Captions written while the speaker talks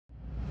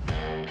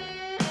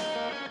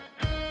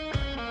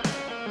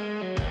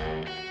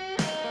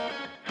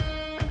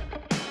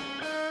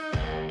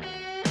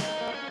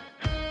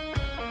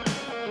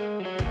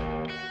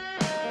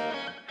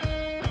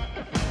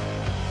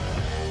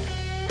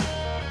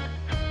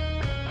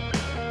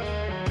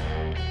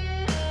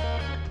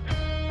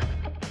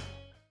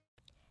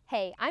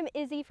Hey, I'm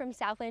Izzy from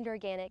Southland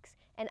Organics,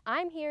 and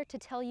I'm here to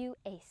tell you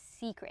a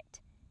secret.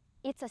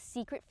 It's a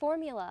secret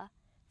formula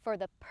for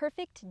the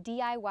perfect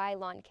DIY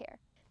lawn care.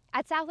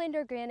 At Southland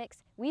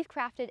Organics, we've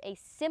crafted a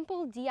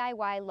simple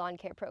DIY lawn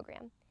care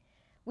program.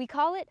 We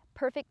call it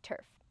Perfect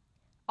Turf.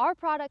 Our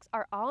products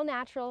are all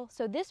natural,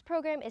 so this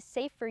program is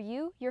safe for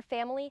you, your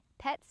family,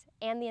 pets,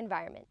 and the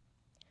environment.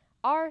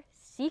 Our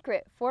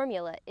secret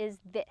formula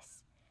is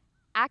this: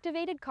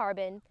 activated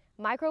carbon,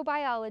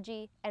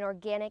 microbiology, and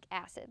organic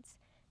acids.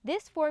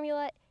 This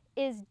formula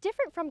is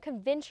different from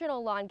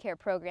conventional lawn care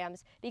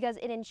programs because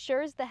it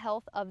ensures the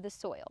health of the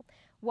soil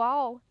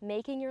while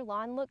making your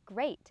lawn look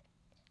great.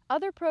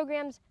 Other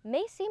programs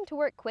may seem to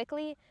work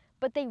quickly,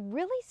 but they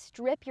really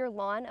strip your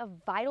lawn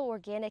of vital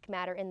organic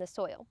matter in the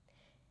soil.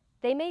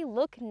 They may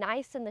look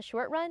nice in the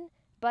short run,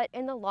 but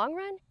in the long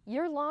run,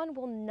 your lawn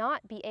will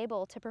not be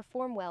able to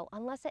perform well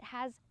unless it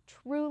has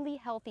truly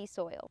healthy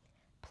soil.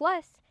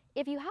 Plus,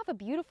 if you have a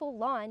beautiful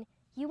lawn,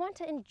 you want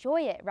to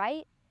enjoy it,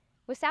 right?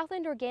 With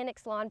Southland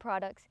Organics lawn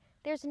products,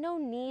 there's no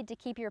need to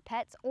keep your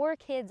pets or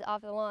kids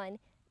off the lawn,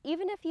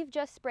 even if you've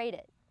just sprayed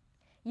it.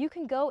 You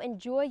can go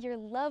enjoy your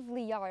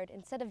lovely yard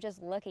instead of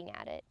just looking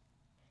at it.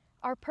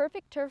 Our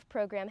Perfect Turf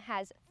program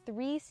has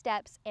 3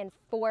 steps and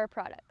 4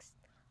 products.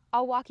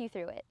 I'll walk you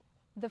through it.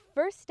 The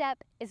first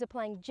step is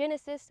applying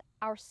Genesis,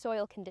 our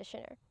soil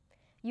conditioner.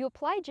 You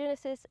apply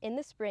Genesis in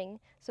the spring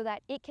so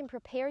that it can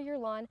prepare your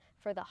lawn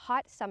for the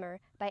hot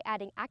summer by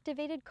adding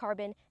activated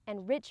carbon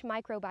and rich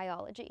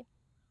microbiology.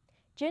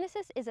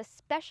 Genesis is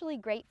especially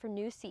great for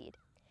new seed.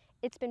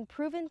 It's been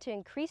proven to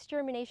increase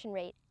germination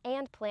rate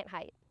and plant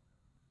height.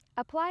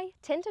 Apply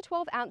 10 to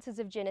 12 ounces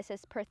of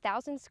Genesis per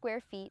 1,000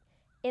 square feet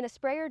in a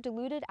sprayer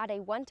diluted at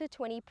a 1 to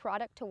 20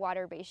 product to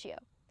water ratio.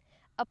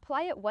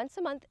 Apply it once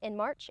a month in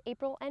March,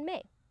 April, and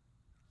May.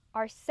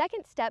 Our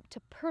second step to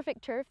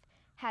Perfect Turf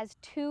has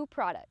 2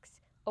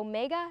 products,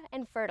 Omega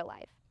and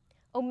Fertilize.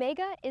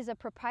 Omega is a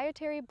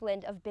proprietary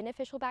blend of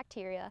beneficial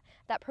bacteria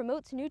that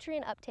promotes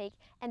nutrient uptake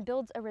and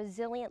builds a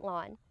resilient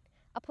lawn.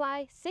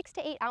 Apply 6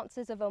 to 8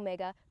 ounces of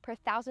Omega per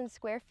 1,000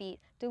 square feet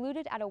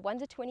diluted at a 1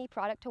 to 20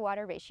 product to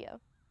water ratio.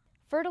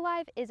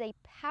 Fertilize is a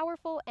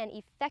powerful and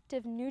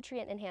effective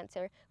nutrient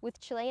enhancer with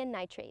Chilean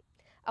nitrate.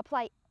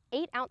 Apply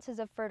 8 ounces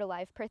of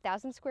Fertilize per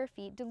 1,000 square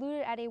feet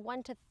diluted at a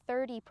 1 to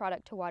 30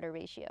 product to water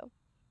ratio.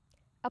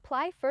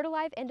 Apply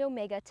Fertilize and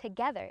Omega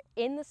together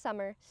in the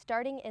summer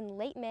starting in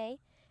late May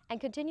and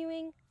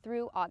continuing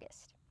through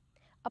August.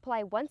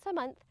 Apply once a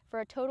month for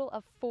a total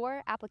of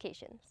 4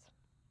 applications.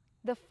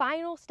 The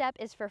final step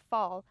is for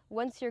fall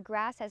once your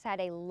grass has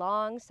had a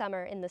long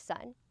summer in the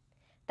sun.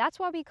 That's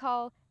why we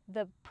call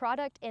the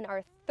product in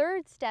our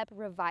third step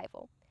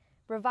Revival.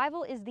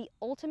 Revival is the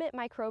ultimate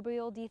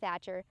microbial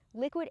dethatcher,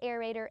 liquid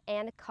aerator,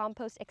 and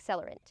compost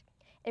accelerant.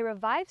 It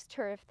revives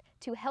turf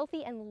to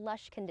healthy and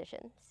lush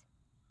conditions.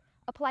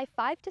 Apply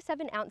 5 to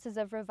 7 ounces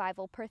of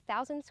Revival per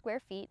 1,000 square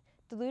feet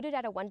diluted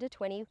at a 1 to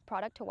 20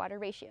 product to water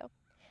ratio.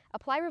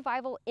 Apply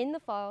Revival in the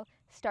fall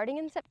starting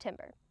in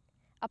September.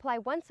 Apply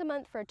once a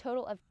month for a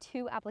total of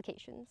 2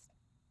 applications.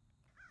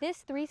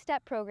 This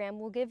 3-step program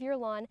will give your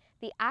lawn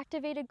the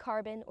activated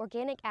carbon,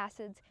 organic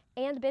acids,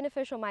 and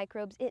beneficial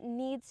microbes it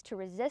needs to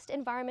resist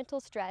environmental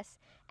stress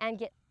and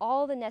get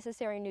all the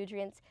necessary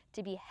nutrients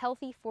to be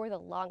healthy for the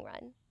long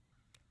run.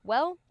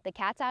 Well, the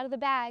cat's out of the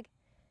bag.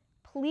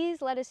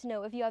 Please let us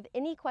know if you have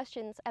any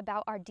questions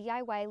about our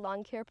DIY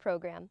lawn care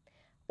program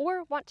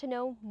or want to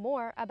know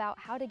more about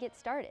how to get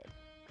started.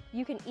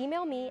 You can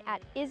email me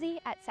at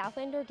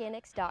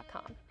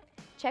izzy@southlandorganics.com.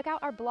 Check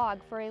out our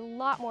blog for a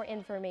lot more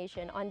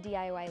information on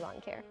DIY lawn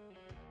care.